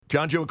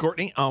John, Joe, and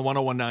Courtney on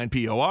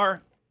 101.9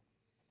 POR.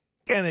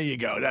 And there you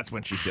go. That's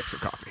when she sips her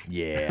coffee.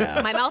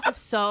 Yeah. My mouth is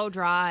so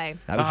dry.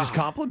 I was just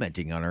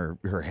complimenting on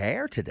her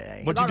hair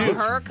today. What'd Got you a do?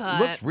 haircut.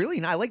 Looks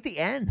really nice. I like the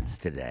ends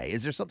today.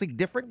 Is there something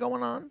different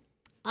going on?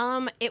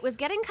 It was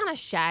getting kind of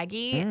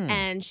shaggy,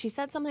 and she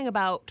said something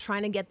about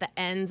trying to get the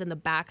ends and the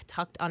back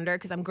tucked under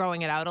because I'm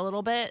growing it out a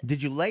little bit.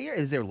 Did you layer?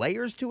 Is there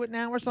layers to it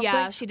now or something?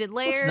 Yeah, she did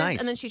layers, nice.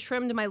 and then she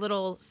trimmed my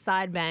little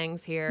side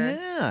bangs here.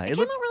 Yeah, it came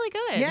out really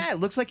good. Yeah, it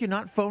looks like you're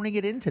not phoning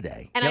it in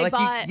today. And Yeah, I like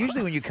bought-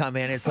 usually when you come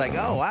in, it's like,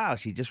 oh wow,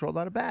 she just rolled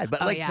out of bed.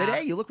 But Oh, like yeah.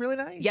 today, you look really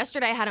nice.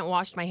 Yesterday, I hadn't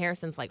washed my hair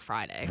since like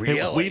Friday. Hey,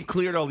 Really? we've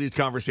cleared all these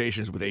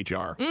conversations with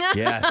HR.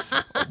 Yes.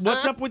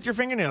 What's up with your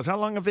fingernails? How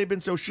long have they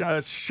been so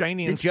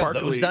shiny and Did you have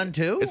sparkly? those done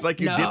too? It's like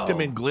you No. dipped them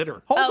in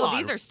glitter. Hold Oh, on.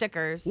 these are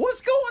stickers. What's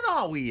going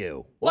on with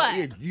you?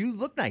 What? You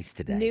look nice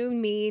today. New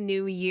me,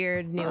 new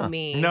year, new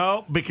me.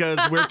 No, because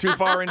we're too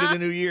far into the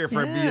new year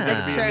for you Yeah.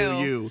 to be True. a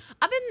new you.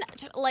 I've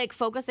been like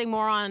focusing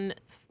more on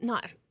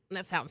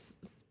that sounds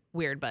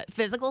weird, but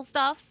physical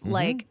stuff. Mm-hmm.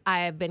 Like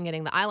I've been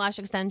getting the eyelash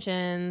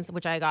extensions,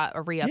 which I got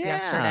a re-up Yeah.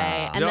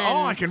 yesterday. And No, then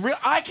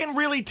I can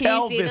really Can you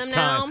tell see this them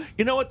time. now?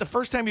 You know what? The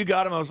first time you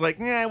got them, I was like,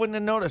 I wouldn't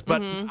have noticed,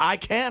 but I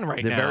can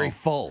right They're now. very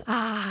full.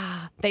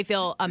 they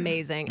feel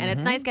amazing. And Mm-hmm.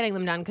 it's nice getting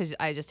them done because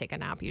I just take a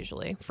nap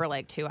usually for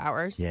like 2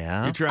 hours.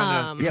 Yeah. You're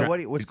trying to.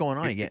 Yeah. What's going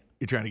on? You're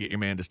trying to get your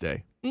man to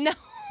stay. No,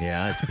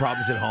 Yeah. It's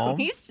problems at home.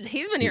 he's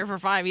been here for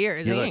 5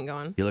 years. He ain't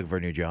going. You looking for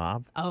a new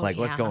job? Oh, like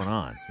what's yeah. going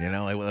on? You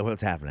know, like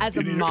what's happening? As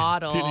a Do you need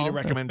model. Do you need a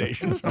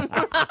recommendation?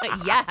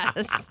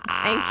 Yes.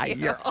 Thank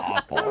you. You're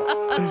awful.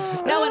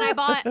 No, and I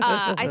bought,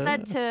 I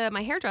said to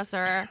my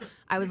hairdresser,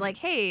 I was like,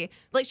 hey,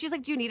 like, she's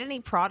like, do you need any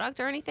product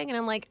or anything? And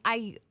I'm like,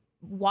 I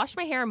wash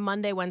my hair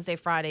Monday, Wednesday,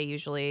 Friday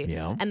usually.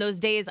 Yeah. And those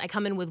days I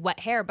come in with wet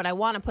hair, but I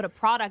want to put a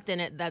product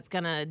in it that's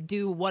going to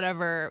do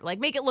whatever, like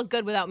make it look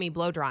good without me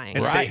blow drying.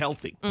 and stay Right.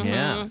 healthy.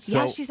 Yeah.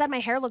 Yeah, So- she said my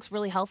hair looks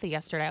really healthy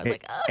yesterday. I was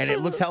like, oh. and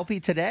it looks healthy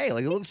today.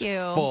 Like it looks you.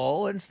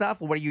 full and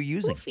stuff. What are you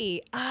using?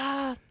 Goofy.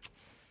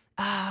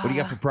 What do you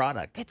got for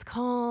product? It's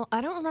called,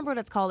 I don't remember what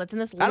it's called. It's in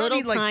this I don't little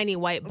need, like, tiny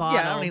white bottle.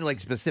 Yeah, I don't need like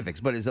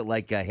specifics, but is it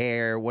like a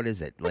hair? What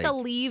is it? It's like a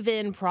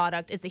leave-in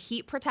product. It's a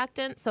heat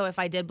protectant, so if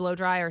I did blow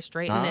dry or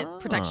straighten, it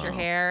protects your Oh.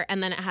 hair.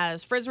 And then it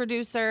has frizz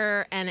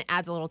reducer, and it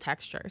adds a little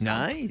texture. So,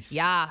 Nice.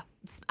 yeah.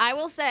 I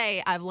will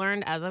say I've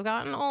learned as I've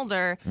gotten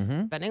older,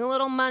 spending a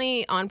little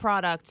money on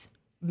product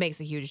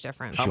makes a huge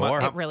difference.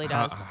 Sure. It really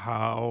does.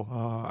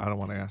 How? I don't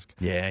want to ask.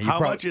 Yeah, you, How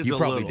prob- much is you a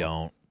probably little?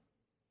 don't.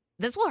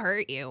 This will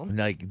hurt you.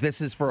 Like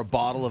this is for a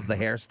bottle of the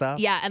hair stuff.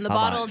 Yeah, and the How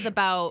bottle's much?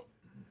 about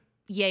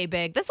yay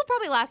big. This will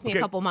probably last me Okay,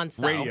 a couple months,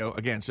 though. Radio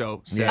again.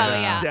 So Yeah.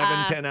 Oh,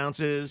 yeah. 10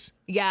 ounces.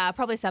 Yeah,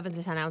 probably 7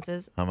 to 10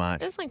 ounces. How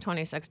much? It's like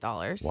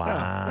 $26.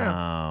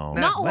 Wow.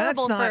 Not Well, that's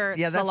horrible not- for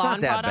yeah, that's salon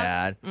not that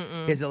products.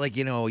 bad. Is it like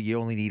you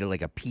only need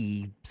like a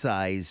pea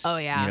size? Oh,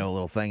 yeah.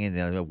 little thing and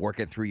then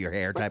work it through your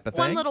hair type of thing.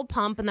 One little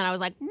pump, and then I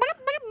was like,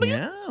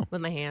 Yeah.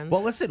 with my hands.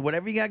 Well, listen,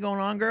 whatever you got going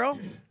on, girl,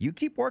 you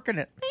keep working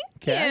it.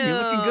 Thank You're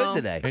looking good you.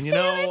 today. And you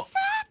Feeling know,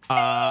 sexy.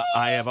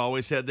 I have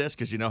always said this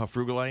because you know how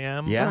frugal I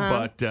am. Yeah.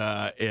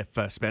 But if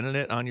spending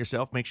it on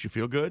yourself makes you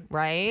feel good,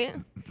 Right?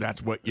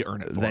 that's what you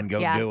earn it for. Then go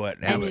Yeah. do it.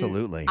 And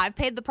Absolutely. I've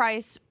paid the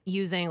price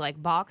using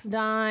like box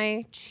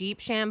dye, cheap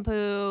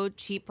shampoo,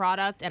 cheap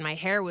product, and my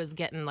hair was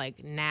getting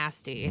like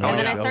nasty. Oh, and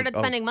then yeah. I started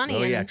spending money.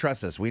 Oh, and yeah,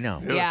 trust us, we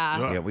know.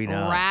 Yeah. Yeah, we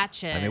know.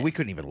 Ratchet. I mean, we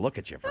couldn't even look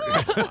at you for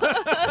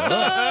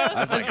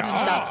This is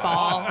dust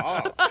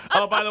ball.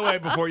 Oh, by the way,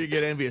 before you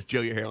get envious,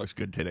 Jill, your hair looks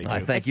good today, too. I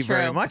thank It's you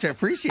very true. much. I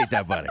appreciate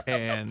that, buddy.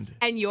 And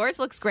And yours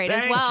looks great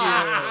as Thank well.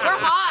 you. We're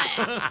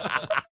hot.